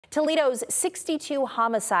Toledo's 62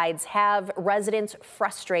 homicides have residents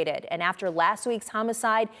frustrated, and after last week's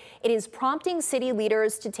homicide, it is prompting city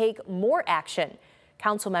leaders to take more action.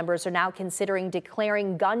 Council members are now considering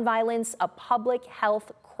declaring gun violence a public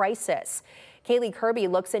health crisis. Kaylee Kirby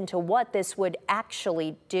looks into what this would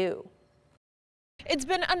actually do. It's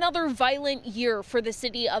been another violent year for the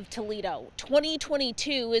city of Toledo.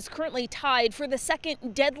 2022 is currently tied for the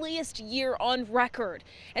second deadliest year on record,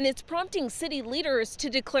 and it's prompting city leaders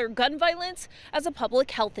to declare gun violence as a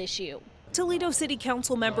public health issue. Toledo City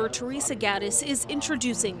Council member Teresa Gaddis is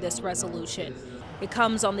introducing this resolution. It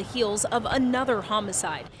comes on the heels of another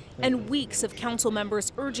homicide and weeks of council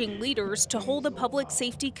members urging leaders to hold a public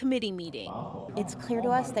safety committee meeting. It's clear to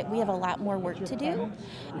us that we have a lot more work to do,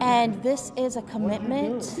 and this is a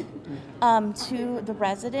commitment to the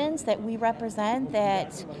residents that we represent,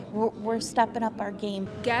 that we're stepping up our game.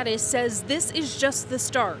 Gaddis says this is just the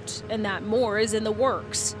start and that more is in the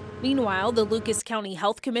works. Meanwhile, the Lucas County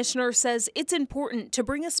Health Commissioner says it's important to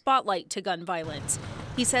bring a spotlight to gun violence.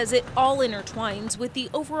 He says it all intertwines with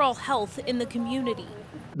the overall health in the community.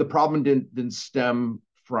 The problem didn't stem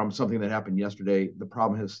from something that happened yesterday. The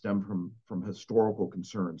problem has stemmed from historical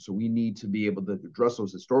concerns. So we need to be able to address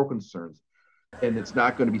those historical concerns. And it's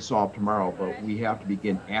not going to be solved tomorrow, but we have to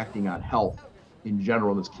begin acting on health in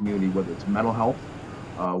general in this community, whether it's mental health,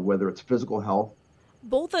 whether it's physical health.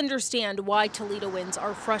 Both understand why Toledoans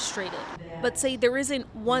are frustrated, but say there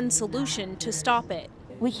isn't one solution to stop it.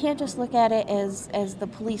 We can't just look at it as the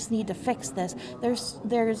police need to fix this.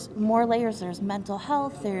 There's more layers. There's mental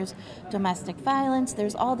health, there's domestic violence,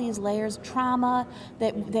 there's all these layers, trauma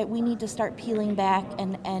that we need to start peeling back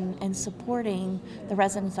and supporting the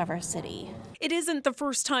residents of our city. It isn't the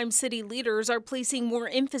first time city leaders are placing more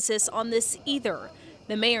emphasis on this either.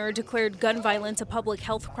 The mayor declared gun violence a public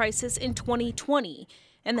health crisis in 2020,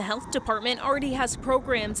 and the health department already has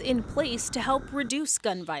programs in place to help reduce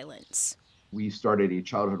gun violence. We started a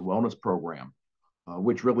childhood wellness program,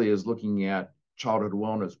 which really is looking at childhood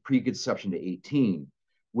wellness preconception to 18,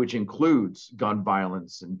 which includes gun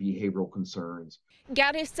violence and behavioral concerns.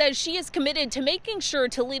 Gaddis says she is committed to making sure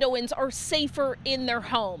Toledoans are safer in their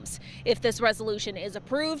homes. If this resolution is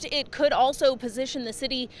approved, it could also position the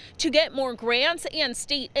city to get more grants and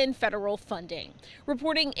state and federal funding.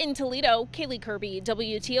 Reporting in Toledo, Kaylee Kirby,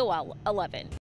 WTOL 11.